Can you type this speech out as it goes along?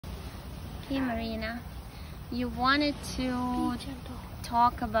Hey Marina, you wanted to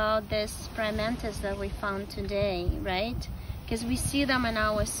talk about this prime mantis that we found today, right? Because we see them in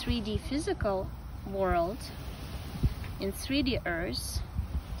our 3D physical world, in 3D Earth,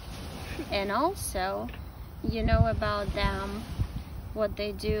 and also you know about them, what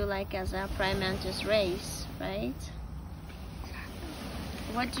they do like as a prime mantis race, right?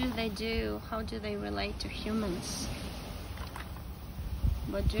 What do they do? How do they relate to humans?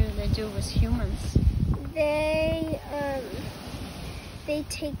 What do they do with humans? They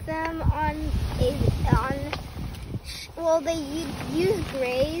take them well, they use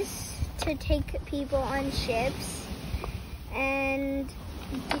grays to take people on ships and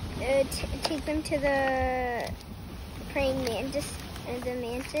take them to the praying mantis, the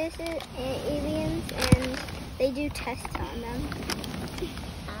mantis aliens, and they do tests on them.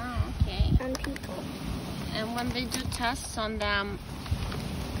 Oh, okay. On people. And when they do tests on them,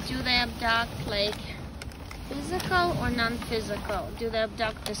 do they abduct like physical or non-physical? Do they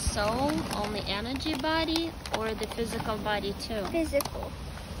abduct the soul, only energy body, or the physical body too? Physical.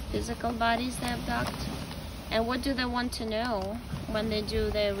 Physical bodies they abduct? And what do they want to know when they do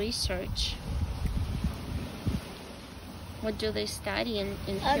their research? What do they study in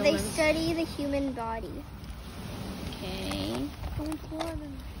humans? They study the human body. Okay.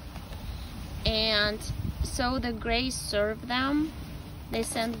 And so the Greys serve them. They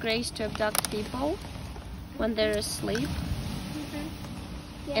send Greys to abduct people when they're asleep.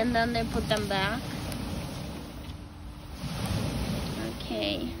 Yeah. And then they put them back.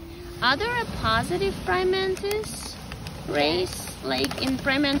 Okay. Are there a positive prime mantis race? Like in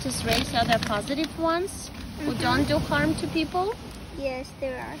prime mantis race, are there positive ones who don't do harm to people? Yes,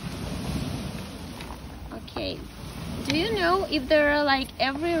 there are. Okay. Do you know if there are like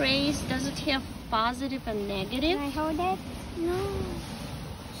every race, does it have positive and negative? Can I hold it? No.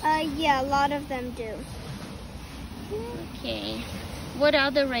 Yeah, a lot of them do. Okay. What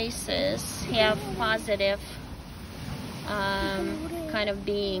other races have positive kind of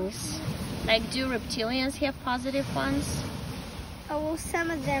beings? Like, do reptilians have positive ones? Oh, well,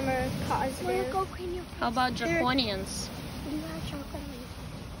 some of them are positive. How about draconians?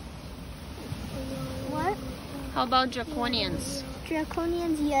 What? How about draconians?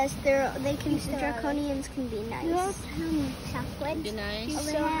 Draconians, yes, draconians can be nice. Can be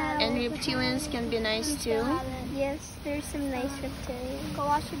nice. And reptilians can be nice too. Yes, there's some nice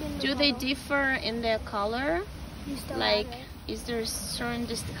reptilians. Do they differ in their color? Like, is there certain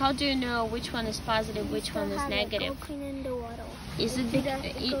how do you know which one is positive, which one is negative?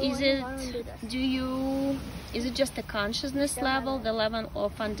 Is it just the consciousness level, the level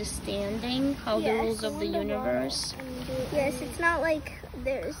of understanding how the rules of the universe? Yes, it's not like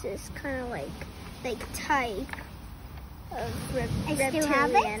there's this kind of like type of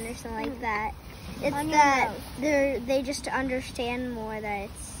reptilian or something like that. It's that they just understand more that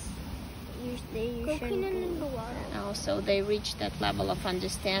they shouldn't be. Oh, so they reach that level of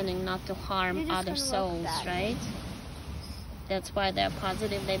understanding not to harm other souls, right? That's why they're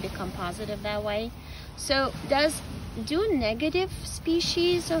positive, they become positive that way. So do negative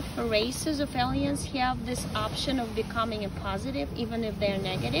species of races of aliens have this option of becoming a positive even if they're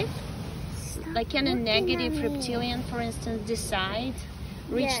negative? Like can a negative reptilian, for instance,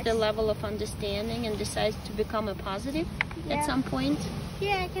 reach the level of understanding and decide to become a positive at some point?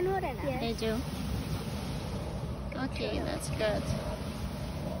 Yeah, I can hold it now. They do? Okay, that's good.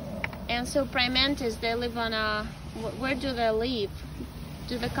 And so prime mantis, they live on where do they live?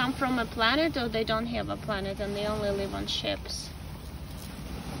 Do they come from a planet or they don't have a planet and they only live on ships?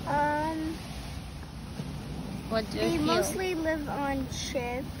 What do you feel? They mostly live on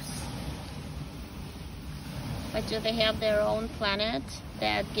ships. But do they have their own planet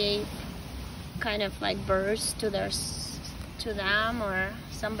that gave kind of like birth to them, or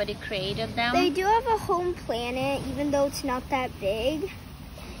somebody created them? They do have a home planet, even though it's not that big.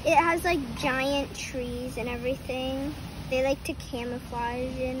 It has like giant trees and everything. They like to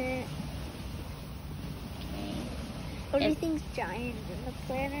camouflage in it. Okay. Everything's giant in the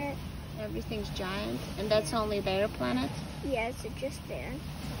planet. Everything's giant, and that's only their planet? Yes, it's just there.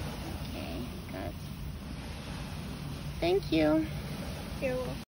 Okay, good. Thank you. You're welcome.